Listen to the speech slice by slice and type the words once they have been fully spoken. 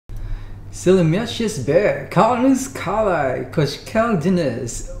Selamiyashis Bear, Kalnus Kalai,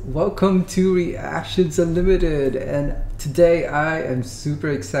 Koshkaldines. Welcome to Reactions Unlimited, and today I am super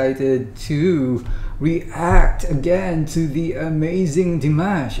excited to react again to the amazing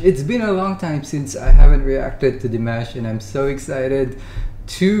DIMASH. It's been a long time since I haven't reacted to DIMASH, and I'm so excited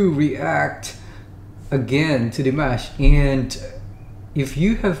to react again to DIMASH. And if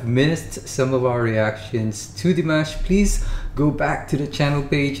you have missed some of our reactions to DIMASH, please go back to the channel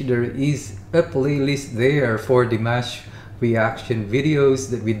page. There is a playlist there for DIMASH reaction videos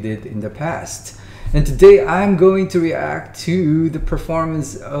that we did in the past. And today I'm going to react to the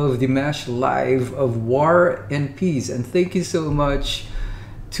performance of DIMASH live of War and Peace. And thank you so much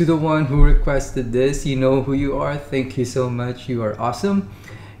to the one who requested this. You know who you are. Thank you so much. You are awesome.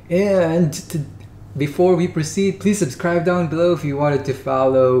 And before we proceed, please subscribe down below if you wanted to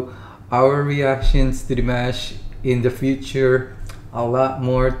follow our reactions to DIMASH in the future. A lot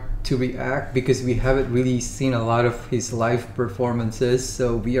more to react because we haven't really seen a lot of his live performances,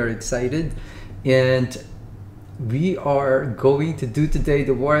 so we are excited. And we are going to do today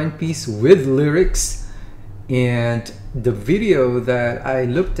the War and Peace with lyrics. And the video that I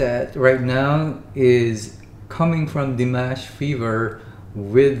looked at right now is coming from DIMASH Fever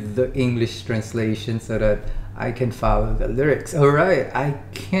with the English translation so that I can follow the lyrics. All right, I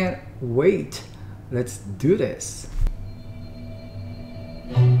can't wait. Let's do this.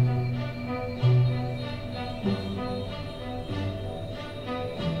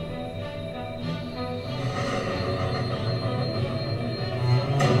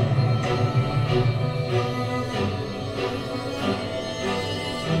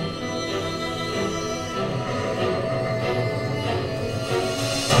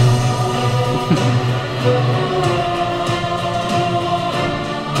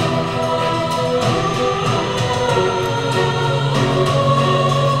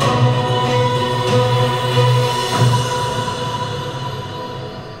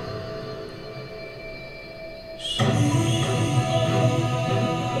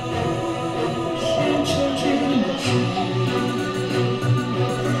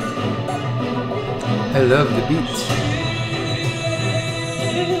 I love the beat.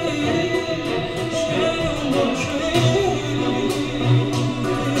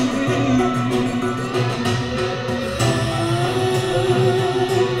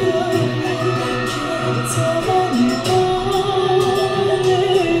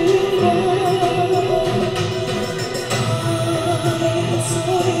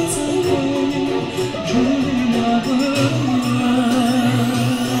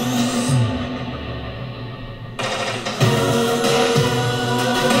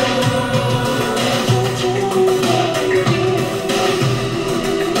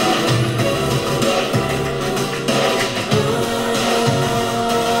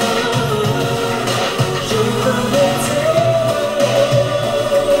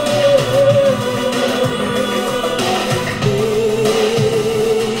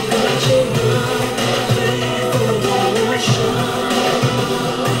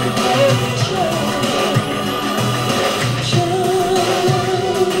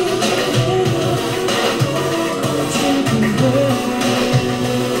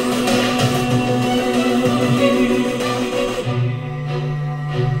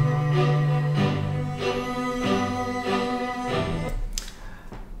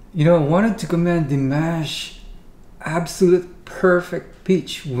 You know, I wanted to commend DIMASH absolute perfect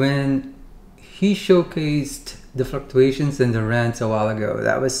pitch when he showcased the fluctuations and the rants a while ago.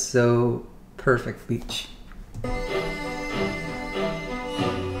 That was so perfect pitch.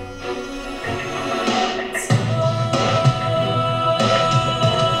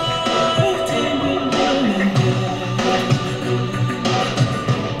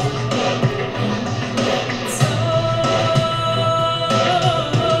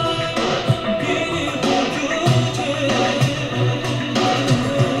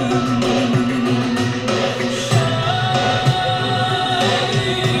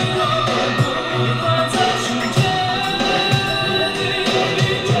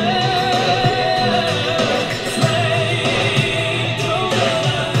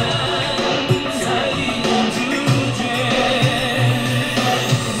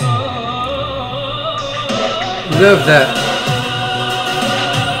 Love that.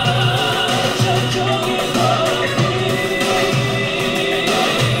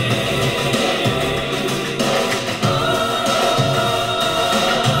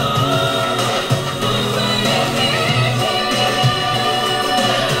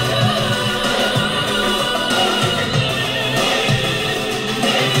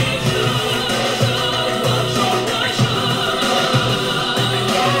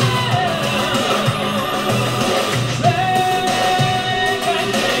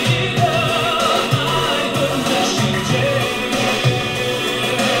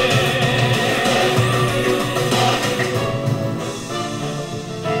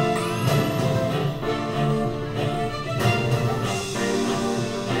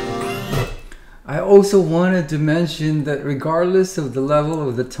 also wanted to mention that regardless of the level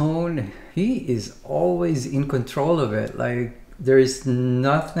of the tone, he is always in control of it. Like, there is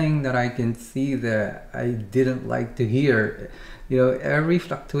nothing that I can see that I didn't like to hear. You know, every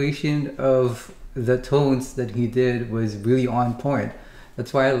fluctuation of the tones that he did was really on point.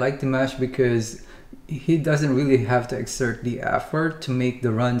 That's why I like DIMASH, because he doesn't really have to exert the effort to make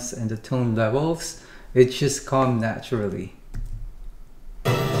the runs and the tone levels. It just comes naturally.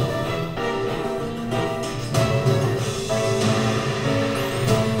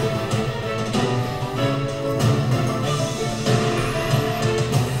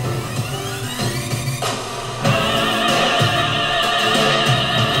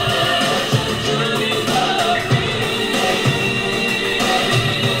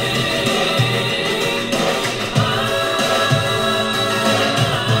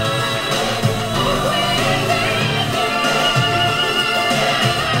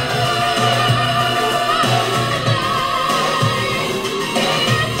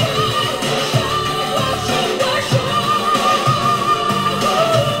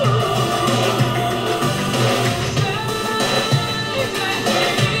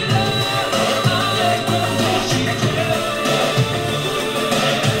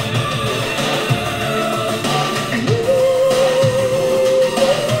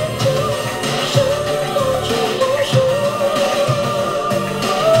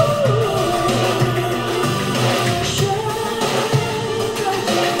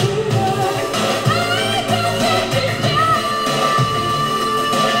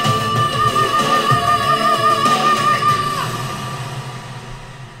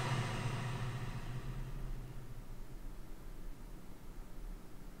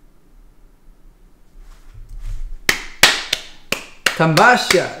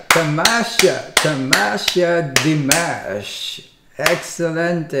 Tamasha, Tamasha, Tamasha, DIMASH.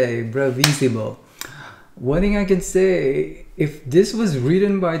 Excelente, bravissimo. One thing I can say, if this was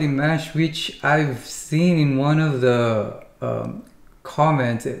written by DIMASH, which I've seen in one of the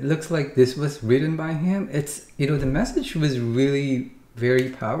comments, it looks like this was written by him. It's, you know, the message was really very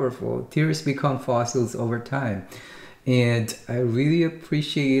powerful. Tears become fossils over time. And I really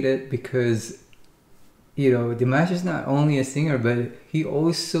appreciate it because, you know, DIMASH is not only a singer, but he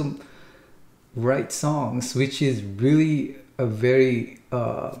also writes songs, which is really a very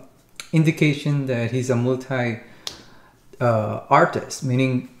indication that he's a multi artist,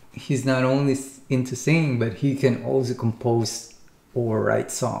 meaning he's not only into singing, but he can also compose or write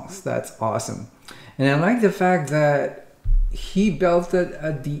songs. That's awesome. And I like the fact that he belted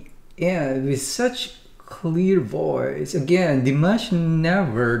at the end with such clear voice. Again, DIMASH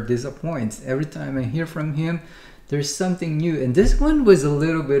never disappoints. Every time I hear from him, there's something new. And this one was a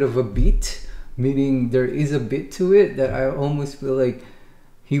little bit of a beat, meaning there is a bit to it that I almost feel like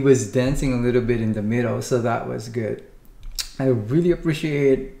he was dancing a little bit in the middle. So that was good. I really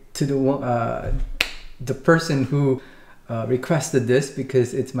appreciate to the person who requested this,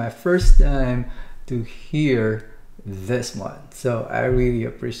 because it's my first time to hear this one. So I really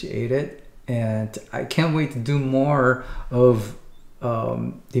appreciate it. And I can't wait to do more of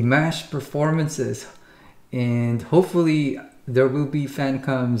DIMASH performances, and hopefully there will be fan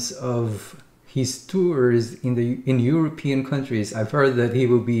cams of his tours in European countries. I've heard that he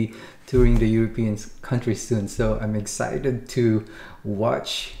will be touring the European countries soon, so I'm excited to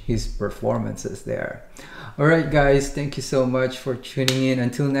watch his performances there. Alright guys, thank you so much for tuning in.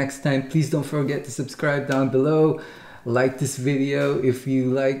 Until next time, please don't forget to subscribe down below. Like this video if you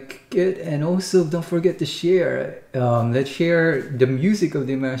like it, and also don't forget to share. Let's share the music of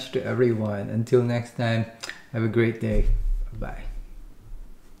DIMASH to everyone. Until next time, have a great day. Bye.